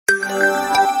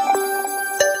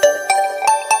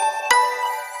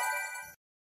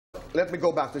let me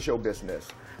go back to show business.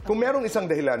 Kung merong isang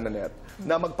dahilan, Nanette,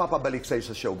 na magpapabalik sa'yo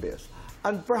sa showbiz,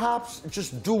 and perhaps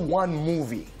just do one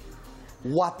movie,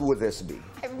 what would this be?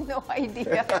 I have no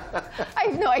idea. I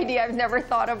have no idea. I've never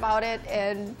thought about it,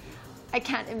 and I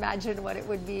can't imagine what it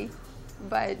would be.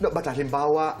 But No, but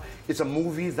halimbawa, it's a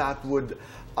movie that would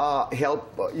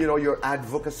help, you know, your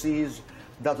advocacies,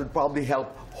 that would probably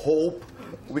help hope.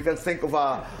 We can think of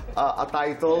a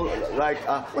title like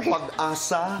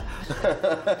Pag-asa.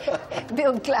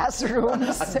 build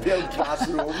classrooms. Build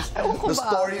classrooms. The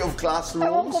story of Ewan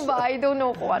classrooms. ko ba? I don't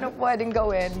know kung ano pwedeng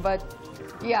gawin, but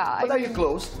yeah. But are you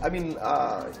close? I mean,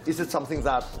 is it something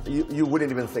that you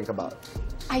wouldn't even think about?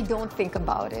 I don't think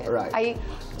about it. Right.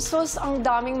 Sos, ang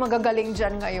daming magagaling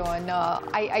dyan ngayon.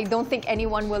 I don't think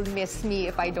anyone will miss me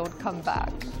if I don't come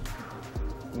back.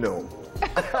 No.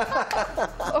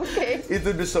 Okay. It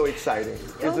would be so exciting.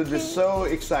 It would be so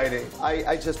exciting.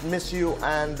 I just miss you,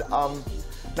 and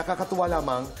nakakatuwa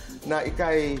lamang na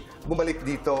ikay bumalik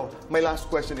dito. My last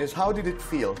question is, how did it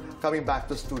feel coming back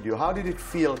to studio? How did it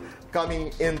feel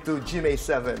coming into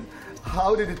GMA7?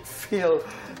 How did it feel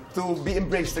to be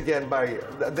embraced again by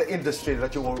the industry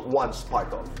that you were once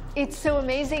part of? It's so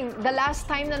amazing. The last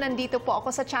time na nandito po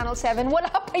ako sa Channel 7, wala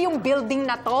pa yung building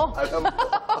na to. Alam ko.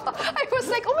 I was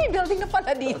like, oh, may building na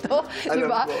pala dito.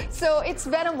 Diba? ko. So it's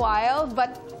been a while,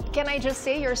 but can I just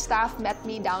say your staff met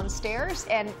me downstairs,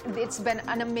 and it's been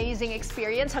an amazing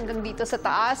experience hanggang dito sa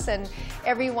taas, and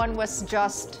everyone was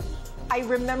just... I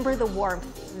remember the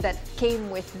warmth that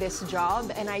came with this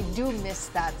job, and I do miss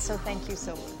that. So thank you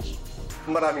so much.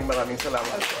 Maraming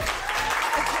salamat.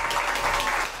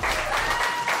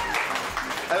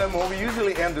 Alam mo, we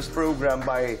usually end this program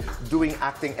by doing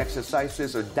acting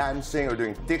exercises or dancing or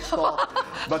doing TikTok,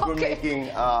 but we're making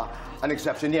an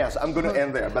exception. Yes, I'm going to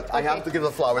end there, but I have to give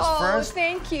the flowers first. Oh,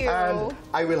 thank you. And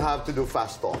I will have to do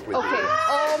fast talk with you. Okay.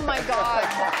 Oh my God.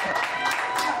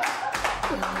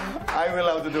 I will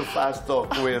have to do fast talk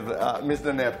with Miss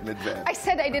Nanette Medved. I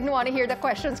said I didn't want to hear the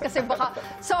questions kasi baka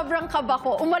sobrang kaba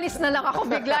ko. Umalis na lang ako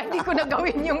bigla. Hindi ko na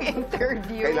gawin yung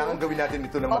interview. Kailangan gawin natin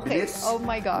ito ng mabilis. Oh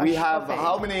my gosh. We have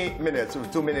how many minutes?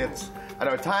 2 minutes. And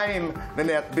our time,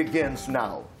 Nanette, begins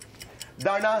now.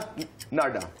 Darna,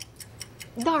 Narda.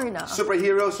 Darna.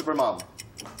 Superhero, supermom.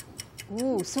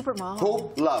 Ooh, supermom.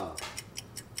 Hope, love.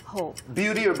 Hope.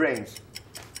 Beauty or brains?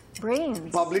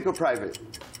 Brains. Public or private?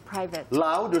 Private.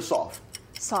 Loud or soft?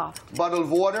 Soft. Bottle of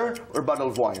water or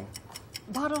bottle of wine?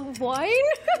 Bottle of wine?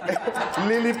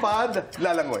 Lilipad,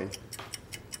 lalangoy.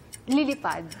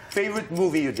 Lilipad. Favorite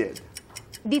movie you did?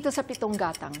 Dito sa Pitong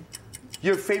Gatang.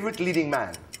 Your favorite leading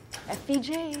man?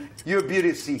 FPJ. Your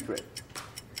beauty secret?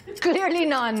 Clearly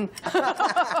none.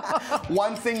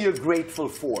 One thing you're grateful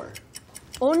for?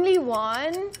 Only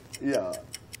one? Yeah.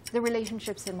 The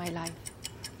relationships in my life.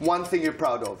 One thing you're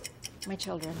proud of? My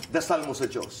children. Dasal mo sa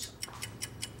Diyos.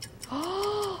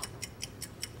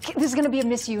 This is going to be a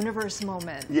Miss Universe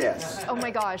moment. Yes. Oh my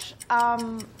gosh.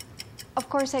 Of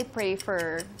course I pray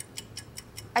for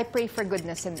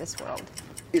goodness in this world.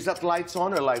 Is that lights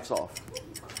on or lights off?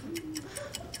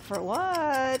 For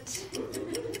what?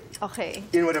 Okay.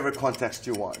 In whatever context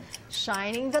you want.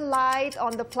 Shining the light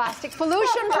on the plastic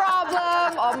pollution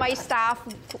problem of my staff.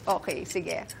 Okay,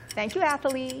 sige. Thank you,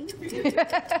 Athalie.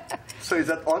 So is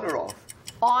that on or off?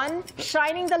 On,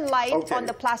 shining the light on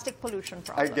the plastic pollution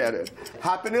problem. I get it.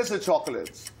 Happiness or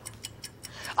chocolates?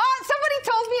 Oh, somebody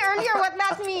told me earlier what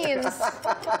that means.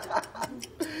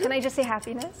 Can I just say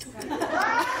happiness?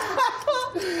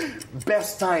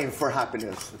 Best time for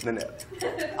happiness, Nanette.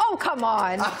 Oh, come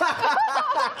on.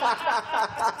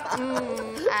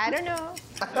 I don't know.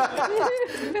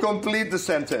 Complete the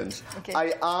sentence. Okay.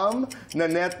 I am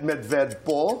Nanette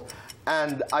Medved-Po,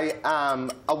 and I am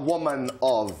a woman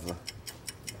of...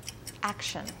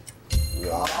 Action.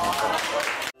 Yeah.